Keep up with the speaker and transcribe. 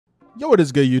Yo, what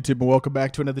is good, YouTube, and welcome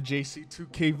back to another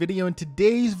JC2K video. In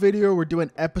today's video, we're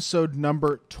doing episode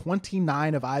number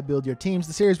 29 of I Build Your Teams,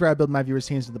 the series where I build my viewers'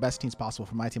 teams to the best teams possible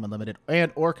for my team unlimited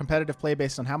and or competitive play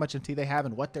based on how much MT they have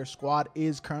and what their squad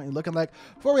is currently looking like.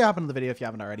 Before we hop into the video, if you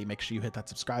haven't already, make sure you hit that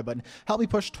subscribe button. Help me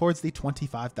push towards the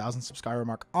 25,000 subscriber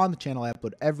mark on the channel. I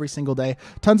upload every single day.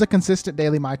 Tons of consistent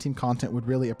daily My Team content. Would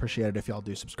really appreciate it if y'all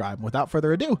do subscribe. Without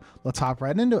further ado, let's hop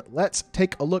right into it. Let's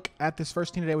take a look at this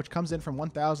first team today, which comes in from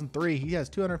 1003. He has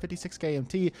 256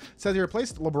 KMT. Says he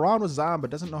replaced LeBron with Zion,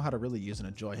 but doesn't know how to really use and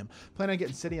enjoy him. Planning on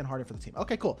getting City and Harden for the team.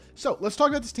 Okay, cool. So let's talk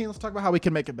about this team. Let's talk about how we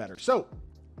can make it better. So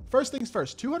first things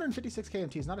first, 256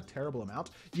 KMT is not a terrible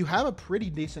amount. You have a pretty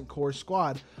decent core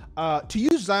squad. To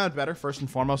use Zion better, first and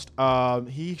foremost,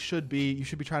 you should be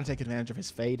trying to take advantage of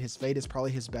his fade. His fade is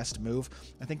probably his best move.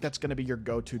 I think that's going to be your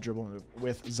go-to dribble move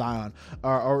with Zion,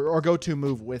 or go-to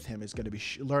move with him is going to be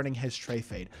learning his tray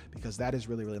fade, because that is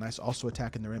really, really nice. Also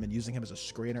attacking the rim and using him as a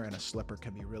screener and a slipper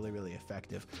can be really, really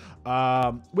effective.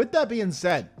 With that being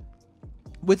said,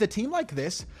 with a team like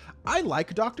this, I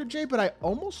like Dr. J, but I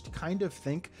almost kind of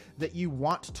think that you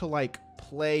want to like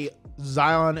play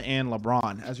Zion and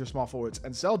LeBron as your small forwards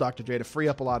and sell Dr. J to free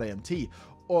up a lot of MT.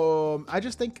 I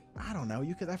just think, I don't know,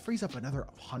 that frees up another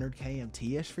 100k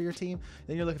MT-ish for your team.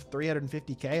 Then you're looking for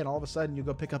 350k, and all of a sudden you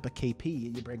go pick up a KP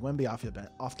and you bring Wemby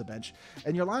off the bench,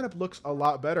 and your lineup looks a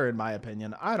lot better in my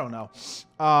opinion. I don't know.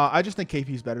 I just think KP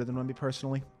is better than Wemby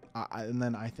personally. And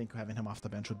then I think having him off the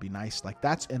bench would be nice. Like,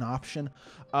 that's an option.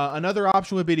 Another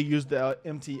option would be to use the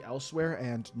MT elsewhere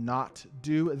and not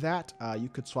do that. You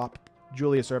could swap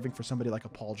Julius Erving for somebody like a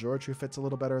Paul George who fits a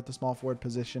little better at the small forward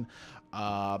position.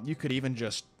 You could even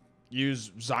just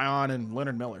use Zion and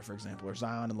Leonard Miller, for example, or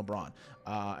Zion and LeBron,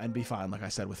 and be fine, like I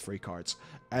said, with free cards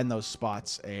and those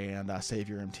spots, and save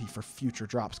your MT for future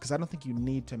drops, because I don't think you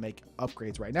need to make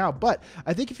upgrades right now. But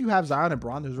I think if you have Zion and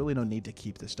Braun, there's really no need to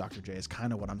keep this Dr. J, is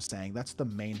kind of what I'm saying. That's the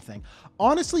main thing.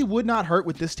 Honestly, would not hurt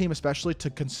with this team, especially to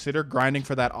consider grinding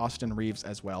for that Austin Reeves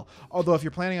as well. Although if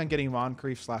you're planning on getting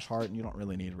Moncrief / Harden, you don't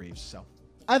really need Reeves, so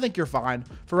I think you're fine.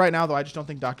 For right now, though, I just don't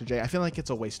think Dr. J, I feel like it's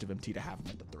a waste of MT to have him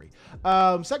at the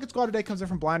 3. Second squad today comes in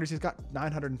from Blinders. He's got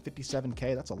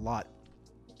 957k. That's a lot.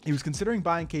 He was considering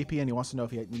buying KP, and he wants to know if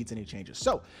he needs any changes.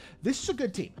 So this is a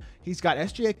good team. He's got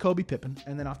SGA, Kobe, Pippen,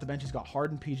 and then off the bench, he's got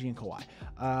Harden, PG, and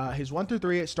Kawhi. His 1 through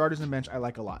 3 starters and bench, I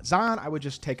like a lot. Zion, I would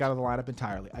just take out of the lineup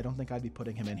entirely. I don't think I'd be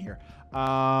putting him in here.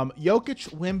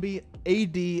 Jokic, Wemby,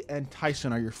 AD, and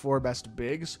Tyson are your 4 best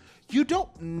bigs. You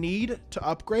don't need to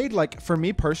upgrade. Like, for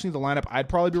me personally, the lineup I'd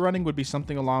probably be running would be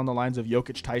something along the lines of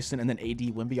Jokic, Tyson, and then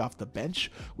AD, Wemby off the bench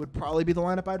would probably be the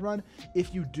lineup I'd run.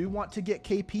 If you do want to get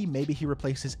KP, maybe he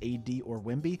replaces AD or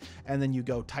Wemby, and then you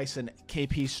go Tyson,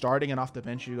 KP starting, and off the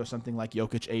bench you go something like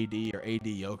Jokic AD or AD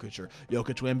Jokic or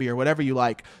Jokic Wemby or whatever you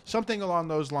like, something along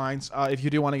those lines, if you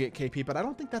do want to get KP. But I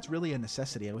don't think that's really a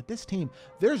necessity, and with this team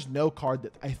there's no card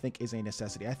that I think is a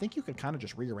necessity. I think you can kind of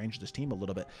just rearrange this team a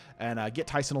little bit and get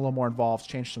Tyson a little more involved,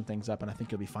 change some things up, and I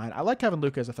think you'll be fine. I like having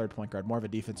Luka as a 3rd point guard, more of a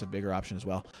defensive, bigger option as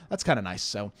well. That's kind of nice.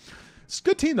 So it's a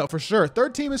good team though, for sure.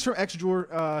 Third team is from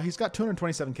Xjor. He's got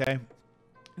 227k.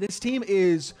 This team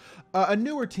is a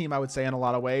newer team, I would say, in a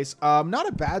lot of ways. Not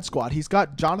a bad squad. He's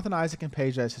got Jonathan Isaac and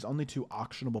Page as his only 2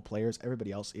 auctionable players.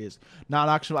 Everybody else is not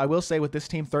auctionable. I will say with this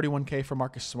team, 31k for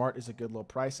Marcus Smart is a good little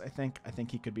price. I think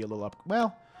he could be a little up.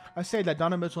 Well, I say that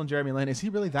Donovan Mitchell and Jeremy Lin, is he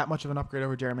really that much of an upgrade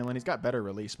over Jeremy Lin? He's got better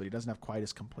release, but he doesn't have quite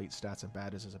as complete stats and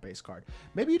bad as a base card.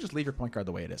 Maybe you just leave your point guard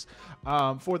the way it is,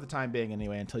 for the time being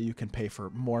anyway, until you can pay for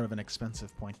more of an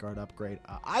expensive point guard upgrade.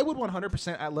 I would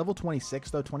 100% at level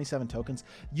 26, though, 27 tokens,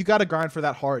 you got to grind for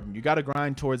that Harden. You got to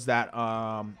grind towards that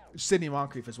Sidney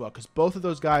Moncrief as well, because both of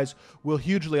those guys will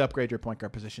hugely upgrade your point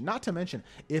guard position. Not to mention,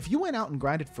 if you went out and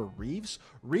grinded for Reeves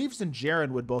and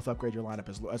Jaren would both upgrade your lineup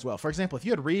as well. For example, if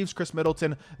you had Reeves, Chris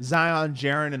Middleton, Zion,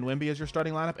 Jaren, and Wemby as your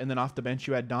starting lineup, and then off the bench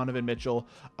you had Donovan Mitchell,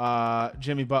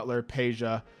 Jimmy Butler,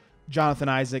 Peja, Jonathan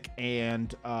Isaac,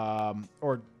 and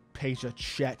or Peja,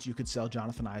 Chet, you could sell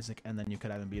Jonathan Isaac, and then you could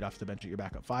have him beat off the bench at your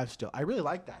backup 5 still. I really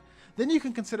like that. Then you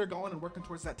can consider going and working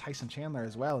towards that Tyson Chandler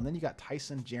as well. And then you got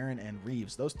Tyson, Jaren, and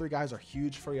Reeves. Those 3 guys are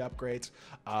huge free upgrades.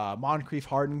 Moncrief,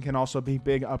 Harden can also be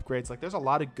big upgrades. Like, there's a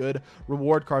lot of good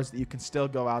reward cards that you can still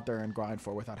go out there and grind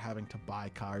for without having to buy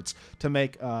cards to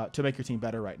make your team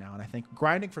better right now. And I think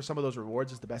grinding for some of those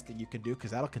rewards is the best thing you can do,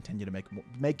 because that'll continue to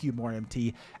make you more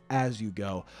MT as you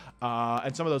go.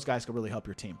 And some of those guys can really help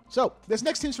your team. So this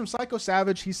next team's from Psycho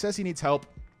Savage. He says he needs help.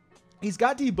 He's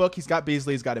got D-Book, he's got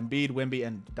Beasley, he's got Embiid, Wemby,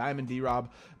 and Diamond D-Rob.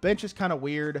 Bench is kind of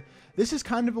weird. This is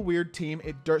kind of a weird team.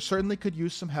 It certainly could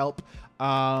use some help,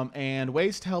 and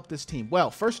ways to help this team.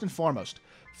 Well, first and foremost,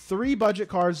 3 budget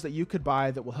cards that you could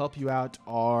buy that will help you out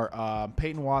are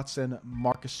Peyton Watson,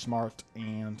 Marcus Smart,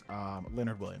 and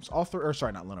Leonard Williams. All three, or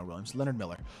sorry, not Leonard Williams, Leonard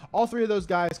Miller. All 3 of those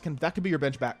guys that could be your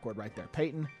bench backcourt right there.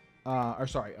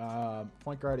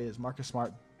 Point guard is Marcus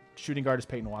Smart, shooting guard is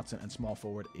Peyton Watson, and small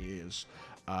forward is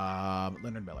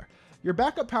Leonard Miller. Your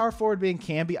backup power forward being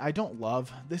Camby, I don't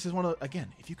love. This is one of, again,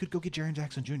 if you could go get Jaren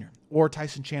Jackson Jr. or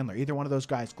Tyson Chandler, either one of those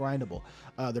guys, grindable.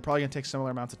 They're probably going to take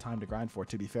similar amounts of time to grind for,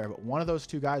 to be fair, but one of those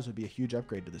 2 guys would be a huge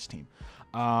upgrade to this team.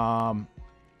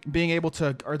 Being able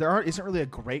to, or isn't really a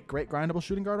great grindable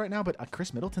shooting guard right now, but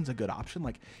Chris Middleton's a good option.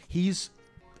 Like, he's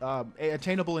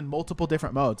attainable in multiple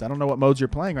different modes. I don't know what modes you're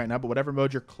playing right now, but whatever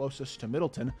mode you're closest to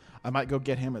Middleton, I might go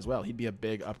get him as well. He'd be a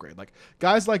big upgrade. Like,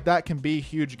 guys like that can be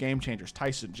huge game changers.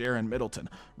 Tyson, Jaren, Middleton,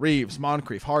 Reeves,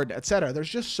 Moncrief, Harden, etc. There's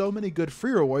just so many good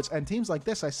free rewards, and teams like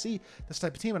this, I see this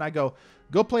type of team, and I go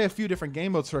play a few different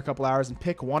game modes for a couple hours and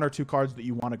pick 1 or 2 cards that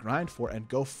you want to grind for, and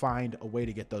go find a way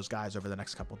to get those guys over the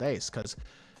next couple days. Because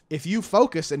if you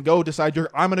focus and go decide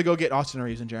I'm going to go get Austin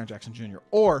Reeves and Jaren Jackson Jr.,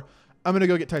 or I'm going to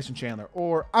go get Tyson Chandler,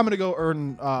 or I'm going to go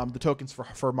earn the tokens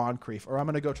for Moncrief, or I'm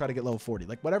going to go try to get level 40.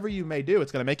 Like, whatever you may do,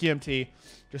 it's going to make you MT.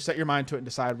 Just set your mind to it and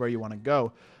decide where you want to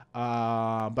go.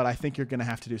 But I think you're going to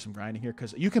have to do some grinding here,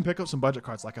 because you can pick up some budget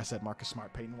cards, like I said, Marcus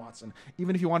Smart, Peyton Watson.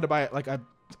 Even if you wanted to buy it, like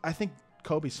I think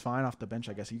Kobe's fine off the bench,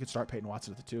 I guess. You could start Peyton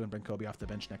Watson at the 2 and bring Kobe off the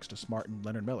bench next to Smart and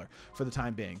Leonard Miller for the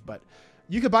time being. But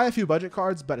you could buy a few budget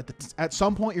cards, but at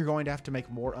some point you're going to have to make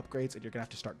more upgrades, and you're going to have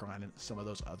to start grinding some of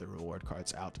those other reward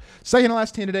cards out. Second to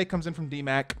last team today comes in from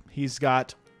D-Mac. He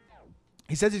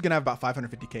says he's going to have about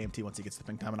 550 KMT once he gets the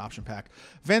Pink Diamond option pack.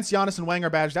 Vince, Giannis, and Wang are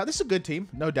badged out. This is a good team,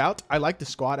 no doubt. I like the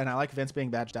squad, and I like Vince being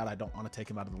badged out. I don't want to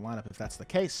take him out of the lineup if that's the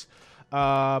case.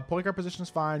 Point guard position is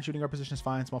fine. Shooting guard position is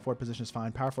fine. Small forward position is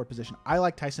fine. Power forward position, I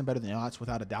like Tyson better than Giannis,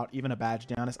 without a doubt. Even a badged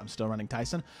Giannis, I'm still running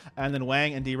Tyson. And then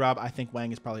Wang and D-Rob, I think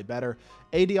Wang is probably better.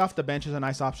 AD off the bench is a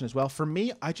nice option as well. For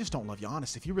me, I just don't love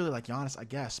Giannis. If you really like Giannis, I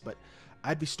guess, but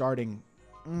I'd be starting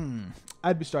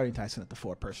Tyson at the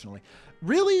 4 personally.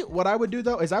 Really, what I would do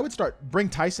though is I would bring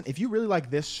Tyson. If you really like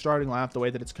this starting lineup the way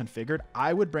that it's configured,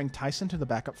 I would bring Tyson to the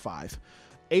backup 5,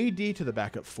 AD to the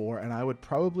backup 4, and I would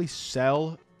probably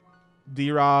sell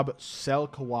D-Rob, sell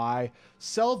Kawhi,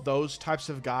 sell those types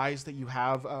of guys that you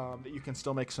have that you can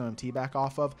still make some MT back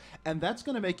off of, and that's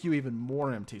going to make you even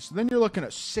more MT. So then you're looking at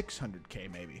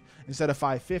 600K maybe instead of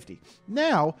 550.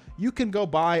 Now you can go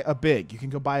buy a big. You can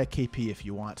go buy a KP if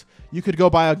you want. You could go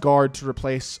buy a guard to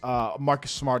replace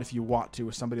Marcus Smart if you want to,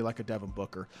 with somebody like a Devin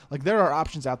Booker. Like, there are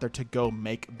options out there to go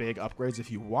make big upgrades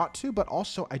if you want to, but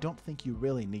also I don't think you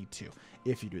really need to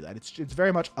if you do that. It's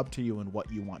very much up to you and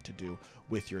what you want to do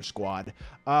with your squad.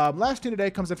 Last team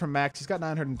today comes in from Max. He's got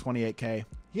 928K.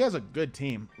 He has a good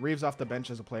team. Reeves off the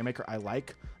bench as a playmaker, I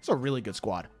like. It's a really good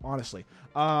squad, honestly.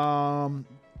 I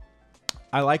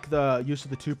like the use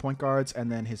of the 2 point guards,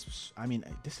 and then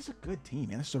this is a good team,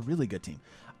 man. This is a really good team.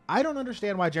 I don't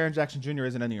understand why Jaren Jackson Jr.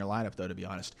 isn't in your lineup, though, to be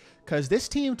honest. Because this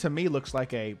team, to me, looks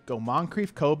like a go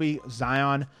Moncrief, Kobe,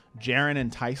 Zion, Jaren,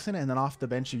 and Tyson. And then off the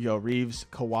bench, you go Reeves,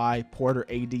 Kawhi, Porter,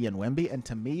 AD, and Wemby. And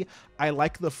to me, I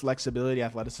like the flexibility,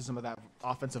 athleticism of that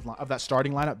that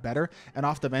starting lineup better. And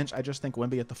off the bench, I just think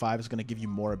Wemby at the 5 is going to give you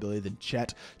more ability than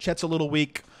Chet. Chet's a little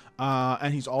weak,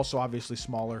 and he's also obviously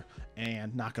smaller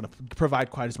and not going to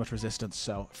provide quite as much resistance.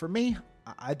 So for me,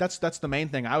 that's the main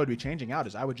thing I would be changing out,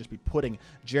 is I would just be putting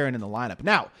Jaren in the lineup.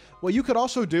 Now, what you could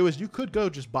also do is you could go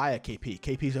just buy a KP.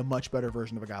 KP is a much better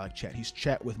version of a guy like Chet. He's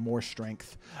Chet with more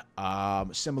strength,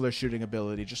 similar shooting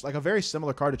ability, just like a very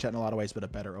similar card to Chet in a lot of ways, but a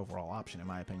better overall option, in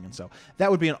my opinion. So that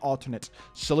would be an alternate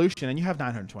solution, and you have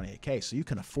 928K, so you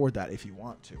can afford that if you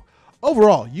want to.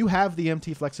 Overall, you have the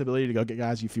MT flexibility to go get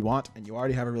guys if you want, and you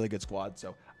already have a really good squad.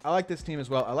 So I like this team as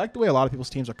well. I like the way a lot of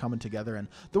people's teams are coming together, and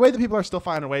the way that people are still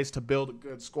finding ways to build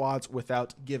good squads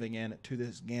without giving in to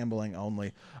this gambling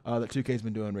only that 2K's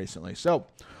been doing recently. So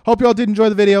hope you all did enjoy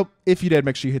the video. If you did,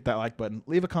 make sure you hit that like button,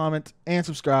 leave a comment, and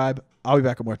subscribe. I'll be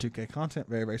back with more 2K content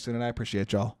very, very soon, and I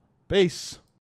appreciate y'all. Peace.